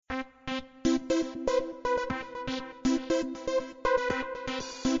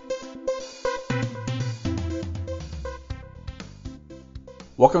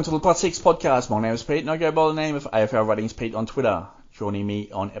Welcome to the Plus Six podcast. My name is Pete and I go by the name of AFL Ratings Pete on Twitter. Joining me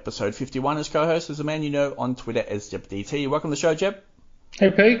on episode 51 as co-host is a man you know on Twitter as Jep DT. Welcome to the show, Jep.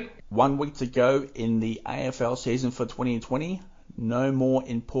 Hey, Pete. 1 week to go in the AFL season for 2020. No more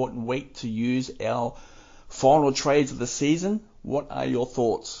important week to use our final trades of the season. What are your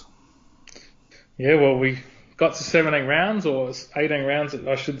thoughts? Yeah, well, we got to 17 rounds, or 18 rounds,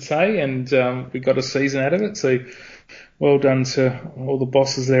 I should say, and we got a season out of it. So well done to all the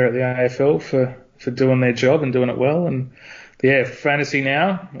bosses there at the AFL for doing their job and doing it well. And yeah, fantasy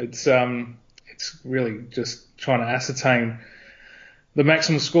now, it's really just trying to ascertain the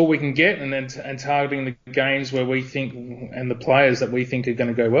maximum score we can get and targeting the games where we think and the players that we think are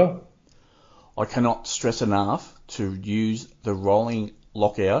going to go well. I cannot stress enough to use the rolling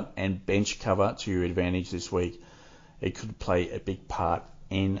lockout and bench cover to your advantage this week. It could play a big part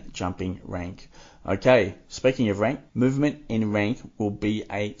in jumping rank. Okay, speaking of rank, movement in rank will be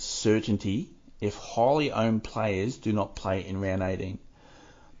a certainty if highly owned players do not play in round 18.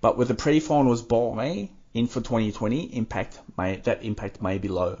 But with the pre-finals bye in for 2020, that impact may be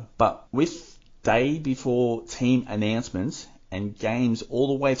low. But with day before team announcements and games all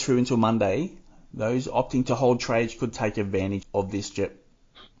the way through until Monday, those opting to hold trades could take advantage of this, Jep.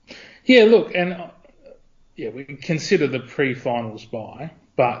 Yeah, look, and we can consider the pre-finals bye,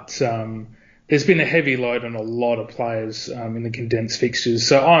 but there's been a heavy load on a lot of players in the condensed fixtures.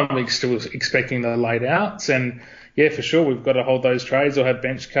 So I'm still expecting the late outs, and yeah, for sure, we've got to hold those trades or have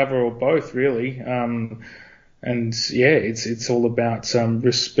bench cover or both, really. And yeah, it's all about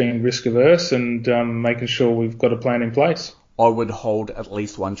being risk averse and making sure we've got a plan in place. I would hold at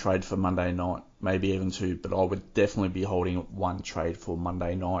least one trade for Monday night, maybe even two, but I would definitely be holding one trade for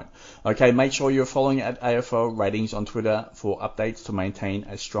Monday night. Okay, make sure you're following at AFL Ratings on Twitter for updates to maintain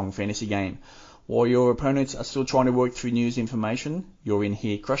a strong fantasy game. While your opponents are still trying to work through news information, you're in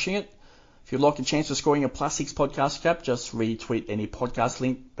here crushing it. If you'd like a chance of scoring a Plus Six podcast cap, just retweet any podcast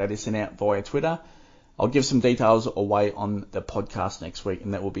link that is sent out via Twitter. I'll give some details away on the podcast next week,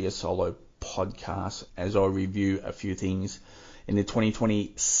 and that will be a solo podcast as I review a few things in the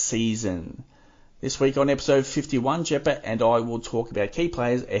 2020 season. This week on episode 51, Jeppa and I will talk about key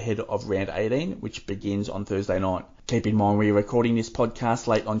players ahead of round 18, which begins on Thursday night. Keep in mind we're recording this podcast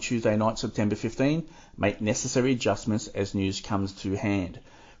late on Tuesday night, September 15. Make necessary adjustments as news comes to hand.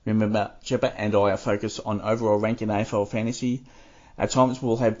 Remember, Jeppa and I are focused on overall rank in AFL fantasy. At times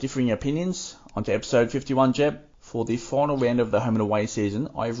we'll have differing opinions. On to episode 51, Jep. For the final round of the home and away season,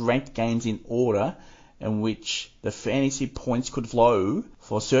 I've ranked games in order in which the fantasy points could flow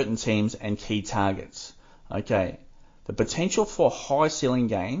for certain teams and key targets. Okay, the potential for high ceiling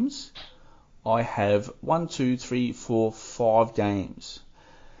games, I have 1, 2, 3, 4, 5 games.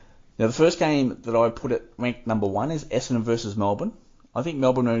 Now the first game that I put at ranked number 1 is Essendon versus Melbourne. I think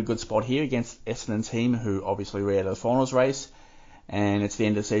Melbourne are in a good spot here against Essendon team who obviously were out of the finals race. And it's the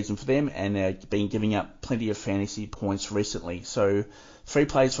end of the season for them, and they've been giving up plenty of fantasy points recently. So 3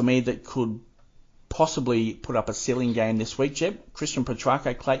 players for me that could possibly put up a ceiling game this week, Jeb. Christian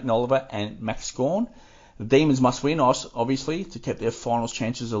Petrarca, Clayton Oliver, and Max Gawn. The Demons must win, obviously, to keep their finals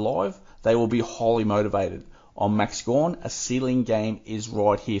chances alive. They will be highly motivated. On Max Gawn, a ceiling game is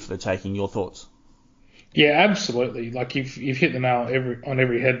right here for the taking. Your thoughts? Yeah, absolutely. Like you've hit the nail on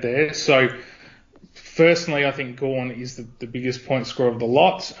every head there. So personally, I think Gawn is the biggest point scorer of the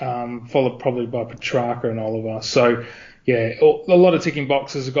lot, followed probably by Petrarca and Oliver. So, yeah, a lot of ticking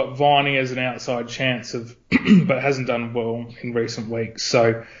boxes. Have got Viney as an outside chance of, but hasn't done well in recent weeks.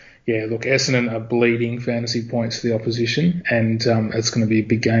 So, yeah, look, Essendon are bleeding fantasy points for the opposition, and it's going to be a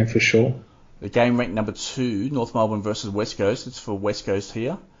big game for sure. The game ranked number 2, North Melbourne versus West Coast. It's for West Coast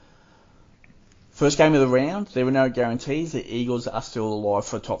here. First game of the round, there were no guarantees. The Eagles are still alive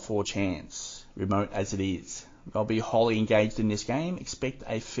for a top 4 chance, remote as it is. They'll be highly engaged in this game. Expect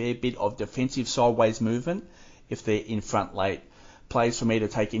a fair bit of defensive sideways movement if they're in front late. Plays for me to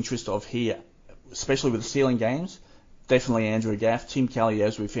take interest of here, especially with the ceiling games. Definitely Andrew Gaff, Tim Kelly,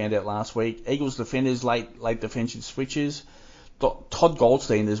 as we found out last week. Eagles defenders, late defensive switches. Todd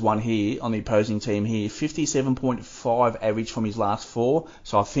Goldstein, there's one here on the opposing team here. 57.5 average from his last 4.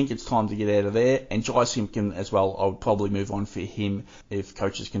 So I think it's time to get out of there. And Jai Simpkin as well. I would probably move on for him if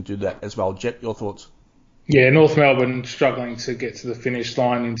coaches can do that as well. Jep, your thoughts? Yeah, North Melbourne struggling to get to the finish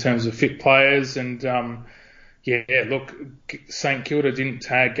line in terms of fit players. And look, St Kilda didn't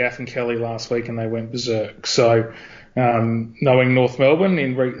tag Gaff and Kelly last week and they went berserk. So knowing North Melbourne,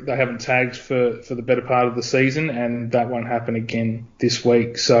 they haven't tagged for the better part of the season, and that won't happen again this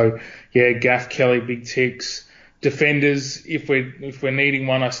week. So, yeah, Gaff, Kelly, big ticks. defenders, if we're needing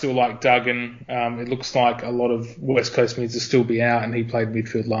one, I still like Duggan. It looks like a lot of West Coast mids will still be out, and he played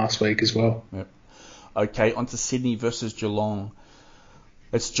midfield last week as well. Yep. Okay, on to Sydney versus Geelong.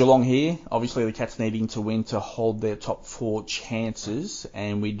 It's Geelong here. Obviously, the Cats needing to win to hold their top 4 chances,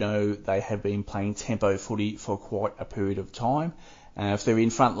 and we know they have been playing tempo footy for quite a period of time. If they're in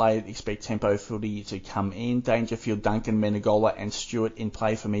front late, expect tempo footy to come in. Dangerfield, Duncan, Menegola and Stewart in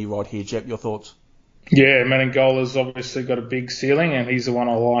play for me right here. Jep, your thoughts? Yeah, Menengola's obviously got a big ceiling, and he's the one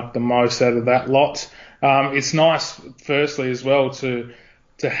I like the most out of that lot. It's nice, firstly, as well, to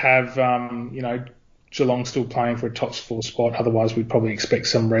have, Geelong still playing for a top 4 spot. Otherwise, we'd probably expect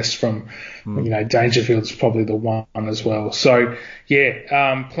some rest from, Dangerfield's probably the one as well. So,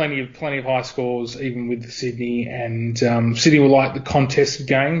 yeah, plenty of high scores, even with Sydney. And Sydney will like the contested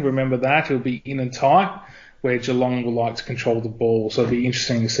game. Remember that. It'll be in and tight, where Geelong will like to control the ball. So it'll be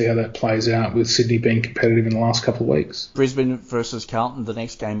interesting to see how that plays out with Sydney being competitive in the last couple of weeks. Brisbane versus Carlton, the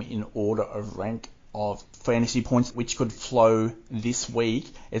next game in order of rank of fantasy points, which could flow this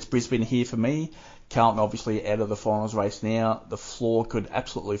week. It's Brisbane here for me. Carlton obviously out of the finals race now. The floor could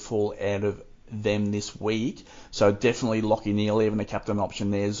absolutely fall out of them this week. So definitely Lachie Neale, even a captain option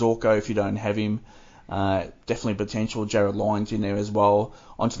there. Zorko, if you don't have him, definitely potential. Jared Lyons in there as well.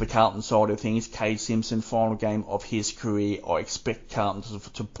 Onto the Carlton side of things, Cade Simpson, final game of his career. I expect Carlton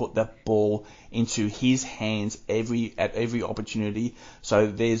to put that ball into his hands at every opportunity. So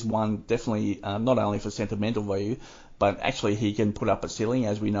there's one definitely not only for sentimental value, but actually he can put up a ceiling.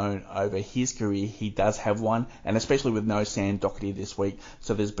 As we know, over his career, he does have one, and especially with no Sam Doherty this week,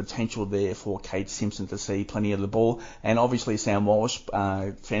 so there's potential there for Cade Simpson to see plenty of the ball. And obviously Sam Walsh,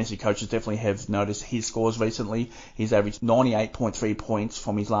 fantasy coaches definitely have noticed his scores recently. He's averaged 98.3 points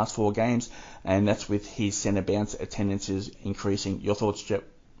from his last 4 games, and that's with his centre bounce attendances increasing. Your thoughts, Jep?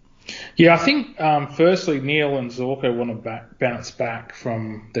 Yeah, I think firstly Neale and Zorko want to bounce back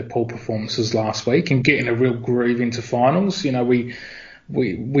from their poor performances last week and get in a real groove into finals.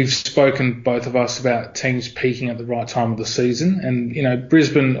 We've spoken, both of us, about teams peaking at the right time of the season, and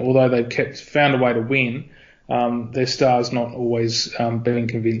Brisbane, although they've found a way to win, their stars not always been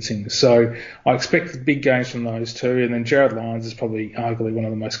convincing. So I expect the big games from those two, and then Jared Lyons is probably arguably one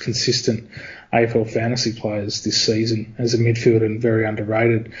of the most consistent AFL fantasy players this season as a midfielder and very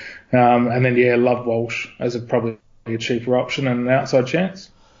underrated. And then, love Walsh as probably a cheaper option and an outside chance.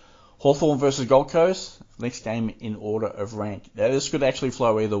 Hawthorn versus Gold Coast, next game in order of rank. Now, this could actually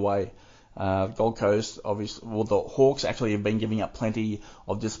flow either way. Gold Coast, obviously, the Hawks actually have been giving up plenty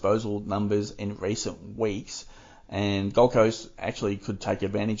of disposal numbers in recent weeks, and Gold Coast actually could take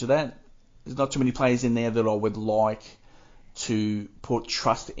advantage of that. There's not too many players in there that I would like to put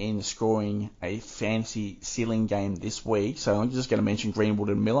trust in scoring a fantasy ceiling game this week, so I'm just going to mention Greenwood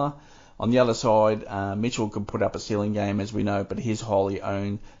and Miller. On the other side, Mitchell could put up a ceiling game, as we know, but he's wholly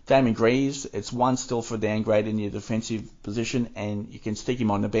owned. Damon Greaves, it's one still for downgrade in your defensive position, and you can stick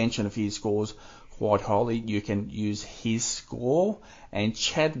him on the bench, and if he scores quite highly, you can use his score. And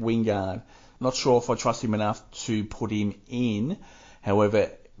Chad Wingard, not sure if I trust him enough to put him in.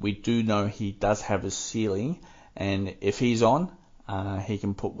 However, we do know he does have a ceiling, and if he's on, he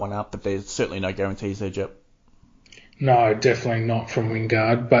can put one up, but there's certainly no guarantees there, Jep. No, definitely not from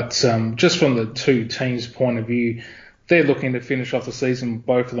Wingard. But just from the two teams' point of view, they're looking to finish off the season,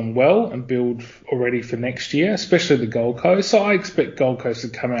 both of them, well and build already for next year, especially the Gold Coast. So I expect Gold Coast to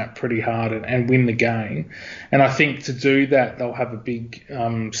come out pretty hard and win the game. And I think to do that, they'll have a big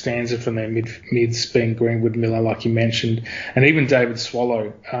stanza from their mids, being Greenwood, Miller, like you mentioned, and even David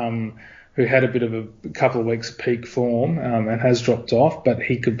Swallow, who had a bit of a couple of weeks of peak form and has dropped off, but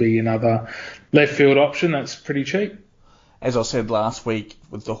he could be another left field option that's pretty cheap. As I said last week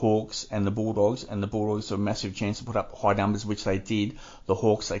with the Hawks and the Bulldogs have a massive chance to put up high numbers, which they did. The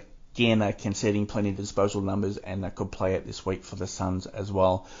Hawks again are conceding plenty of disposal numbers, and that could play out this week for the Suns as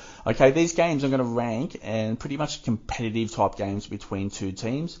well. Okay, these games I'm going to rank, and pretty much competitive type games between two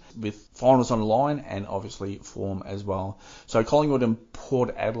teams, with finals on the line and obviously form as well. So Collingwood and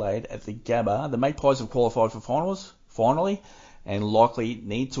Port Adelaide at the Gabba. The Magpies have qualified for finals, finally, and likely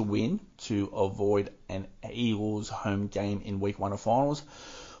need to win to avoid an Eagles home game in week 1 of finals.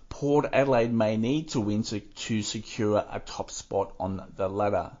 Port Adelaide may need to win to secure a top spot on the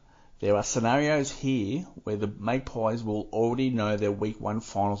ladder. There are scenarios here where the Magpies will already know their week 1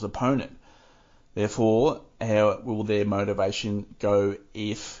 finals opponent. Therefore, how will their motivation go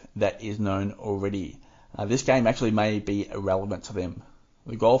if that is known already? This game actually may be irrelevant to them.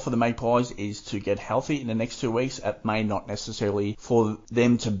 The goal for the Magpies is to get healthy in the next 2 weeks. It may not necessarily for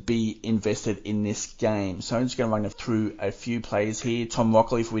them to be invested in this game. So I'm just going to run through a few players here. Tom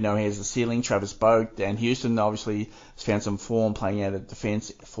Rockliff, we know he has the ceiling. Travis Boak, Dan Houston obviously has found some form playing out of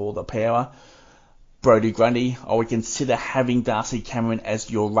defence for the Power. Brodie Grundy, I would consider having Darcy Cameron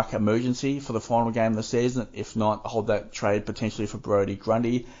as your ruck emergency for the final game of the season. If not, hold that trade potentially for Brodie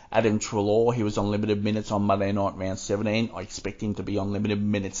Grundy. Adam Treloar, he was on limited minutes on Monday night, round 17. I expect him to be on limited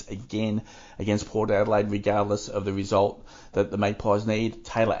minutes again against Port Adelaide, regardless of the result that the Magpies need.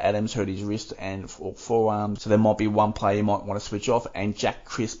 Taylor Adams hurt his wrist and forearm, so there might be one player you might want to switch off. And Jack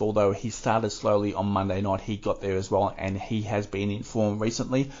Crisp, although he started slowly on Monday night, he got there as well, and he has been in form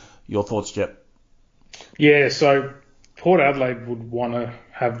recently. Your thoughts, Jep? Yeah, so Port Adelaide would want to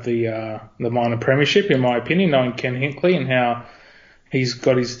have the minor premiership, in my opinion, knowing Ken Hinkley and how he's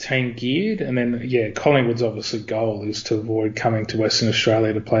got his team geared. And then, yeah, Collingwood's obviously goal is to avoid coming to Western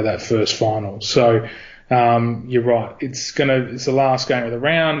Australia to play that first final. So you're right. It's the last game of the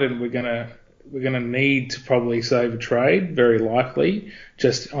round, and we're gonna need to probably save a trade, very likely,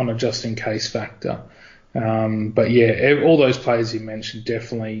 just on a just in case factor. But yeah, all those players you mentioned,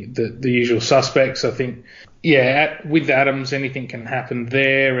 definitely the usual suspects. I think, yeah, with Adams, anything can happen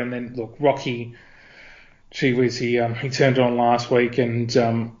there. And then look, Rocky, gee whiz, he turned on last week, and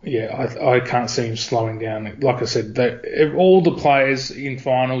I can't see him slowing down. Like I said, all the players in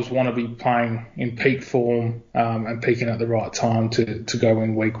finals want to be playing in peak form and peaking at the right time to go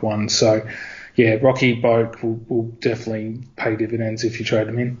in week one. So yeah, Rocky Boak will definitely pay dividends if you trade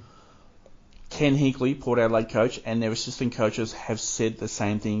him in. Ken Hinkley, Port Adelaide coach, and their assistant coaches have said the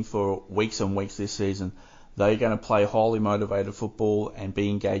same thing for weeks and weeks this season. They're going to play highly motivated football and be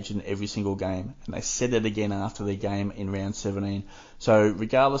engaged in every single game. And they said it again after their game in round 17. So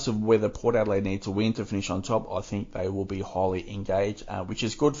regardless of whether Port Adelaide need to win to finish on top, I think they will be highly engaged, which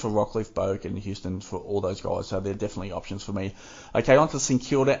is good for Rockliff, Boak and Houston, for all those guys. So they're definitely options for me. Okay, on to St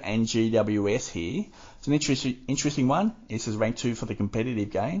Kilda and GWS here. It's an interesting one. This is ranked 2 for the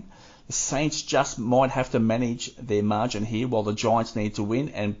competitive game. The Saints just might have to manage their margin here, while the Giants need to win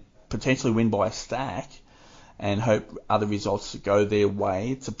and potentially win by a stack and hope other results go their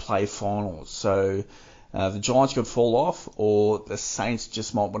way to play finals. So the Giants could fall off, or the Saints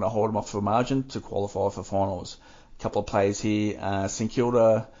just might want to hold them off for margin to qualify for finals. A couple of players here. St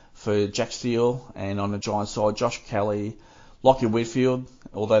Kilda for Jack Steele, and on the Giants side, Josh Kelly, Lockie Whitfield,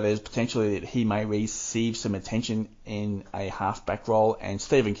 although there's potentially that he may receive some attention in a half-back role, and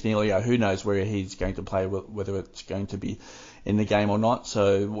Stephen Coniglio, who knows where he's going to play, whether it's going to be in the game or not.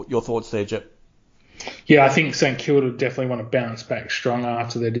 So your thoughts there, Jep? Yeah, I think St Kilda definitely want to bounce back strong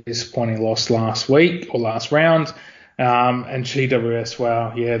after their disappointing loss last week or last round. And GWS,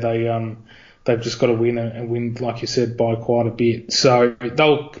 wow, yeah, they've just got to win and win, like you said, by quite a bit. So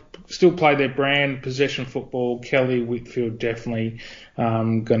they'll still play their brand, possession football. Kelly, Whitfield definitely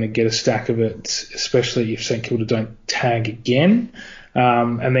going to get a stack of it, especially if St Kilda don't tag again.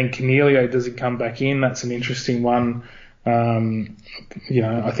 And then Coniglio doesn't come back in. That's an interesting one.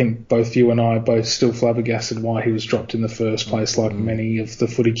 I think both you and I both still flabbergasted why he was dropped in the first place, like many of the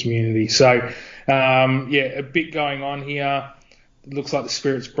footy community. So, a bit going on here. It looks like the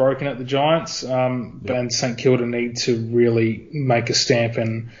spirit's broken at the Giants, and St Kilda need to really make a stamp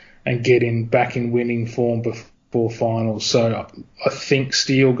and get back in winning form before finals. So I think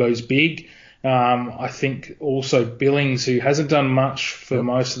Steele goes big. I think also Billings, who hasn't done much for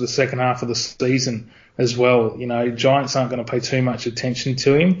most of the second half of the season as well. Giants aren't going to pay too much attention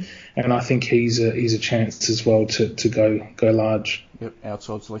to him, and I think he's a chance as well to go large. Yep,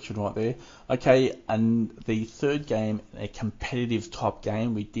 outside selection right there. Okay, and the third game, a competitive type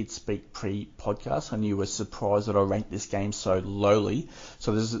game. We did speak pre-podcast, and you were surprised that I ranked this game so lowly.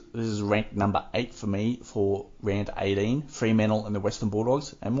 So this is ranked number 8 for me for round 18, Fremantle and the Western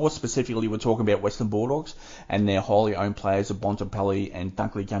Bulldogs. And more specifically, we're talking about Western Bulldogs and their wholly owned players of Bontempelli and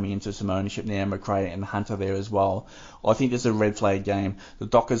Dunkley coming into some ownership now, McRae and Hunter there as well. I think this is a red flag game. The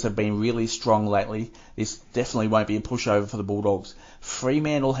Dockers have been really strong lately. This definitely won't be a pushover for the Bulldogs.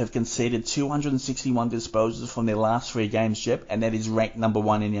 Fremantle have conceded 261 disposals from their last 3 games, Jep, and that is ranked number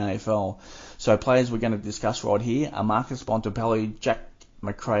 1 in the AFL. So players we're going to discuss right here are Marcus Bontempelli, Jack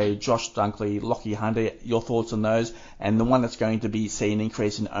McRae, Josh Dunkley, Lockie Hunter. Your thoughts on those? And the one that's going to be seeing an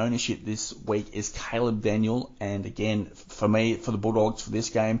increase in ownership this week is Caleb Daniel. And again, for me, for the Bulldogs for this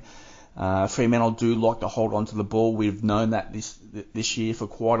game, Fremantle do like to hold on to the ball. We've known that this year for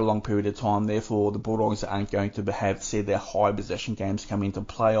quite a long period of time. Therefore, the Bulldogs aren't going to have see their high possession games come into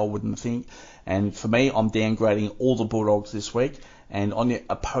play, I wouldn't think. And for me, I'm downgrading all the Bulldogs this week And on the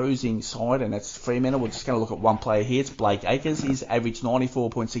opposing side, and that's Fremantle, we're just going to look at one player here. It's Blake Acres. He's averaged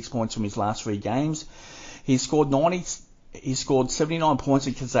 94.6 points from his last 3 games. He scored 79 points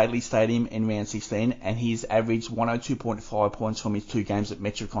at Kazali Stadium in round 16, and he's averaged 102.5 points from his 2 games at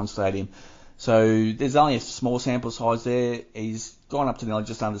Metricon Stadium. So there's only a small sample size there. He's gone up to nearly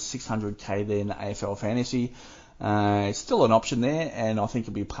just under 600k there in the AFL Fantasy. It's still an option there, and I think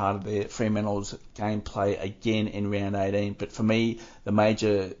it'll be part of their Fremantle's gameplay again in round 18. But for me, the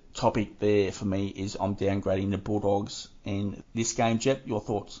major topic there for me is I'm downgrading the Bulldogs in this game. Jep, your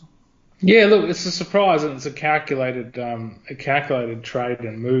thoughts? Yeah, look, it's a surprise, and it's a calculated trade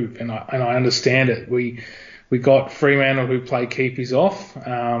and move, and I understand it. We got Fremantle who play keepies off,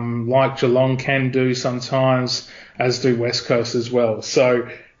 like Geelong can do sometimes, as do West Coast as well. So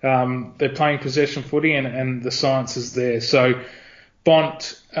they're playing possession footy, and the science is there. So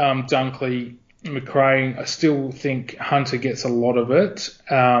Bont, Dunkley, McRae, I still think Hunter gets a lot of it,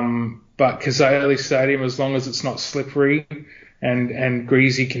 but Kazali Stadium, as long as it's not slippery and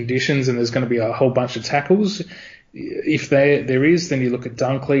greasy conditions, and there's going to be a whole bunch of tackles. If there is, then you look at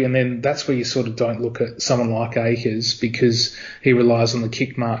Dunkley, and then that's where you sort of don't look at someone like Acres, because he relies on the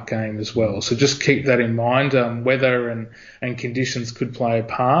kick mark game as well. So just keep that in mind. Weather and conditions could play a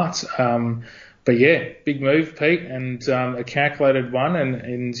part. But yeah, big move, Pete, and a calculated one,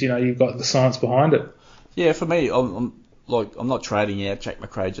 and you've got the science behind it. Yeah, for me, I'm not trading out Jack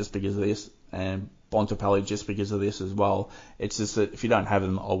McRae just because of this, and Bontempelli just because of this as well. It's just that if you don't have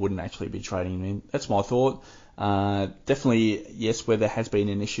them, I wouldn't actually be trading them in. That's my thought. Definitely, yes, weather has been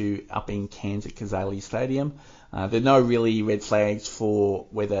an issue up in Cairns at Kazali Stadium. There are no really red flags for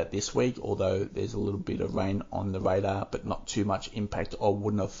weather this week, although there's a little bit of rain on the radar, but not too much impact. I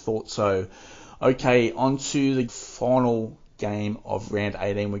wouldn't have thought so. Okay, on to the final game of round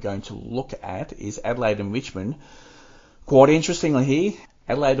 18 we're going to look at is Adelaide and Richmond. Quite interestingly here,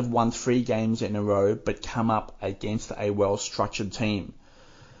 Adelaide have won 3 games in a row, but come up against a well-structured team.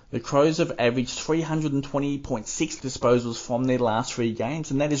 The Crows have averaged 320.6 disposals from their last 3 games,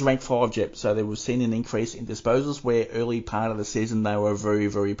 and that is ranked 5, Jep. So they have seen an increase in disposals where early part of the season they were very,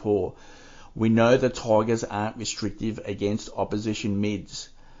 very poor. We know the Tigers aren't restrictive against opposition mids.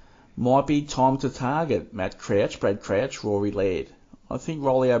 Might be time to target Matt Crouch, Brad Crouch, Rory Laird. I think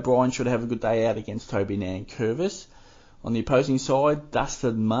Rolly O'Brien should have a good day out against Toby Nankervis. On the opposing side,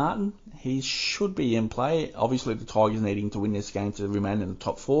 Dustin Martin, he should be in play. Obviously, the Tigers needing to win this game to remain in the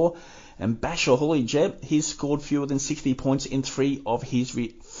top 4. And Basher Hooley, Jeb, he's scored fewer than 60 points in 3 of his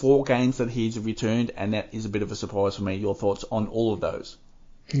 4 games that he's returned, and that is a bit of a surprise for me. Your thoughts on all of those?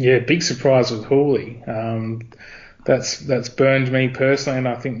 Yeah, big surprise with Hooley. That's burned me personally, and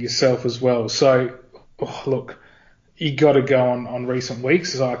I think yourself as well. So, look, you got to go on recent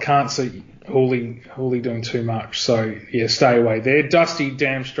weeks, so I can't see Hooley doing too much. So yeah, stay away there. Dusty,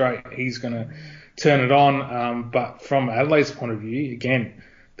 damn straight, he's going to turn it on. But from Adelaide's point of view, again,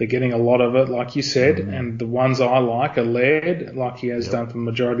 they're getting a lot of it, like you said, and the ones I like are Laird, like he has done for the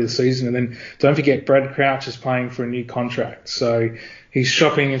majority of the season. And then don't forget, Brad Crouch is playing for a new contract, so he's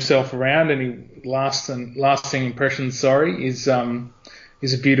shopping himself around, and lasting impressions, is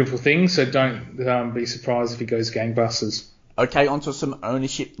a beautiful thing. So don't be surprised if he goes gangbusters. Okay, on to some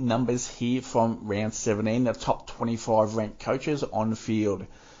ownership numbers here from round 17. The top 25 ranked coaches on the field.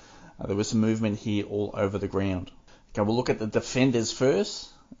 There was some movement here all over the ground. Okay, we'll look at the defenders first.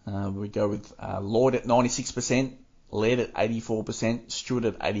 We go with Lloyd at 96%, Laird at 84%, Stewart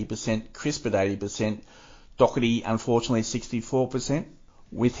at 80%, Crisp at 80%, Doherty, unfortunately, 64%.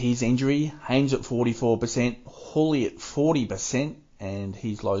 With his injury, Haynes at 44%, Hooley at 40%, and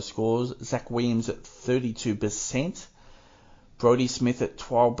his low scores. Zach Williams at 32%. Brodie Smith at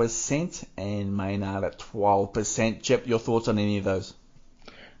 12% and Maynard at 12%. Jep, your thoughts on any of those?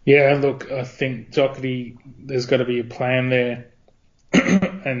 Yeah, look, I think Doherty, there's got to be a plan there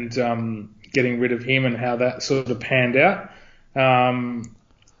and getting rid of him and how that sort of panned out.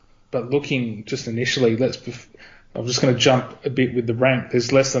 But looking just initially, I'm just going to jump a bit with the rank.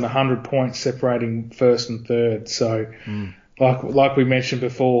 There's less than 100 points separating first and third. So like we mentioned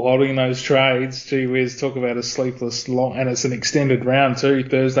before, holding those trades, gee whiz, talk about a sleepless long, and it's an extended round too,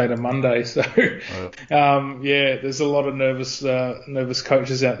 Thursday to Monday. So, there's a lot of nervous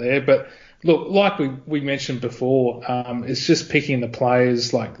coaches out there. But look, like we mentioned before, it's just picking the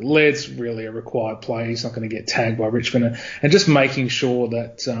players. Like Laird's really a required player. He's not going to get tagged by Richmond, and just making sure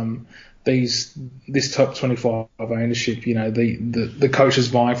that this top 25 ownership, the coaches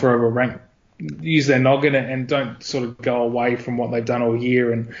vying for over rank, use their noggin and don't sort of go away from what they've done all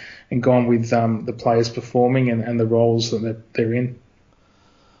year and gone with the players performing and the roles that they're in.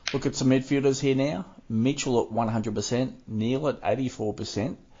 Look at some midfielders here now. Mitchell at 100%, Neil at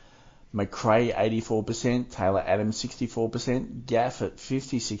 84%, McRae 84%, Taylor Adams 64%, Gaff at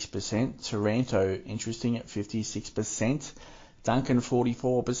 56%, Taranto interesting at 56%, Duncan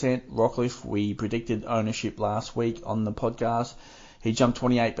 44%, Rockcliffe, we predicted ownership last week on the podcast. He jumped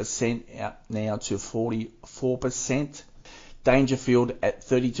 28% up now to 44%. Dangerfield at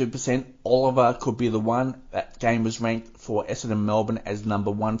 32%. Oliver could be the one. That game was ranked for Essendon Melbourne as number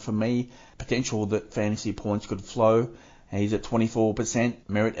 1 for me. Potential that fantasy points could flow. He's at 24%.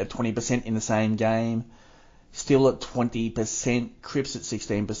 Merritt at 20% in the same game. Still at 20%. Cripps at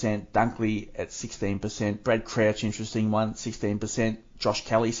 16%. Dunkley at 16%. Brad Crouch, interesting one, 16%. Josh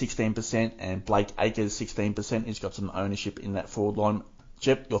Kelly, 16%. And Blake Acres, 16%. He's got some ownership in that forward line.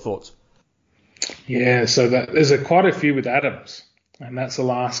 Jep, your thoughts? Yeah, so there's quite a few with Adams, and that's the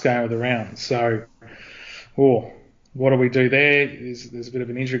last game of the round. So, what do we do there? There's a bit of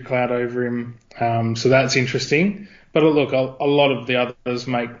an injury cloud over him, so that's interesting. But look, a lot of the others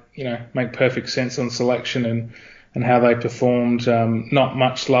make perfect sense on selection and how they performed. Not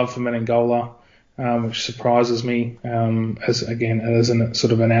much love for Menengola, which surprises me as a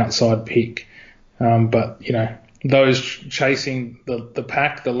sort of an outside pick. But those chasing the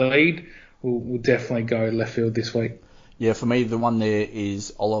pack, the lead, will definitely go left field this week. Yeah, for me, the one there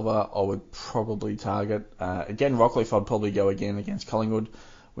is Oliver. I would probably target. Again, Rockcliffe, I'd probably go again against Collingwood.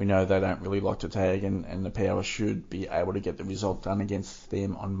 We know they don't really like to tag, and the Power should be able to get the result done against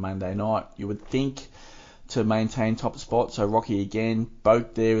them on Monday night. You would think to maintain top spot. So Rocky again,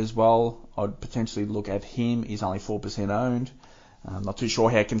 Boat there as well. I'd potentially look at him. He's only 4% owned. I'm not too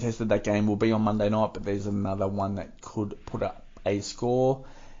sure how contested that game will be on Monday night, but there's another one that could put up a score.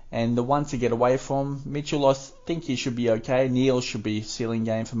 And the one to get away from, Mitchell, I think he should be okay. Neil should be ceiling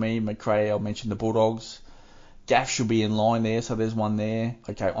game for me. McRae, I'll mention the Bulldogs. Gaff should be in line there, so there's one there.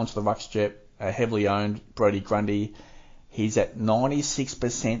 Okay, onto the Rucks Jet. Heavily owned, Brodie Grundy. He's at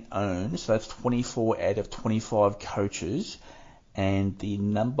 96% owned, so that's 24 out of 25 coaches. And the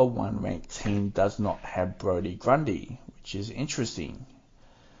number 1 ranked team does not have Brodie Grundy, which is interesting.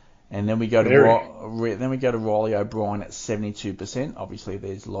 And then we go to Riley O'Brien at 72%. Obviously,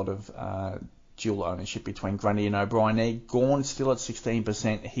 there's a lot of dual ownership between Grundy and O'Brien there. Gawn still at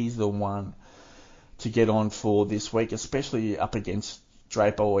 16%. He's the one to get on for this week, especially up against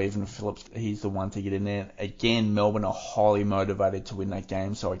Draper or even Phillips. He's the one to get in there. Again, Melbourne are highly motivated to win that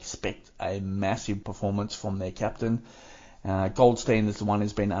game, so I expect a massive performance from their captain. Goldstein is the one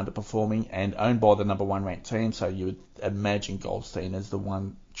who's been underperforming and owned by the number 1 ranked team, so you would imagine Goldstein as the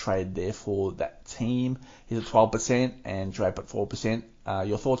one trade there for that team. He's at 12% and Draper at 4%.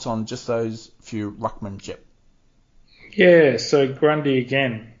 Your thoughts on just those few ruckman, Jep? Yeah, so Grundy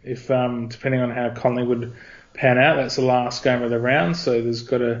again. If depending on how Collingwood pan out, that's the last game of the round, so there's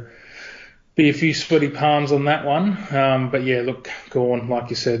got to be a few sweaty palms on that one. But yeah, look, Gawn,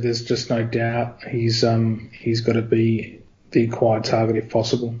 like you said, there's just no doubt he's got to be the acquired target if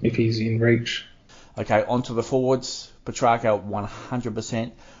possible, if he's in reach. Okay, on to the forwards. Petrarca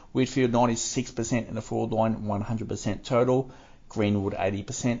 100%. Whitfield 96% in the forward line, 100% total. Greenwood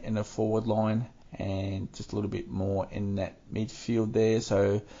 80% in the forward line, and just a little bit more in that midfield there.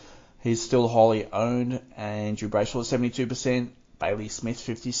 So he's still highly owned. Andrew Brayshaw 72%. Bailey Smith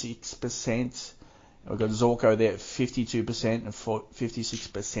 56%. We've got Zorko there at 52% and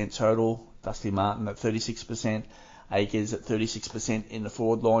 56% total. Dusty Martin at 36%. Akers at 36% in the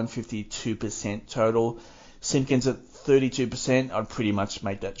forward line, 52% total. Simpkins at 32%. I'd pretty much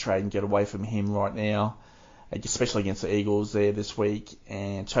make that trade and get away from him right now, especially against the Eagles there this week.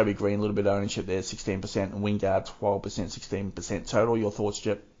 And Toby Green, a little bit of ownership there, 16%. And Wingard, 12%, 16% total. Your thoughts,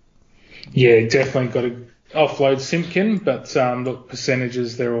 Jep? Yeah, definitely got to offload Simpkin, but look,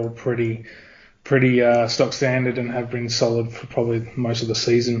 percentages, they're all pretty stock standard and have been solid for probably most of the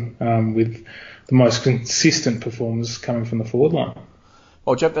season, with the most consistent performers coming from the forward line.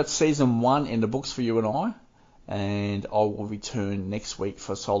 Well, Jep, that's season 1 in the books for you and I. And I will return next week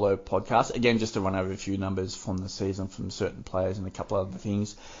for a solo podcast. Again, just to run over a few numbers from the season from certain players and a couple of other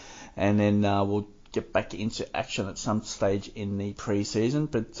things. And then we'll get back into action at some stage in the pre-season.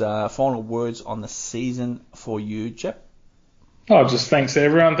 But final words on the season for you, Jep? Oh, just thanks to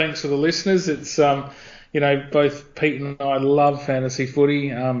everyone. Thanks to the listeners. It's, both Pete and I love fantasy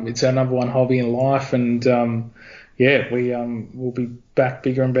footy. It's our number 1 hobby in life. And, we'll be back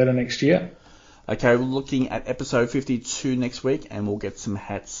bigger and better next year. Okay, we're looking at episode 52 next week, and we'll get some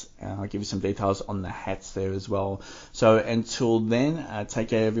hats. I'll give you some details on the hats there as well. So until then, take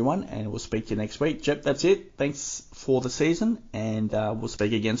care, everyone, and we'll speak to you next week. Jep, that's it. Thanks for the season, and we'll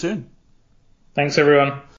speak again soon. Thanks, everyone.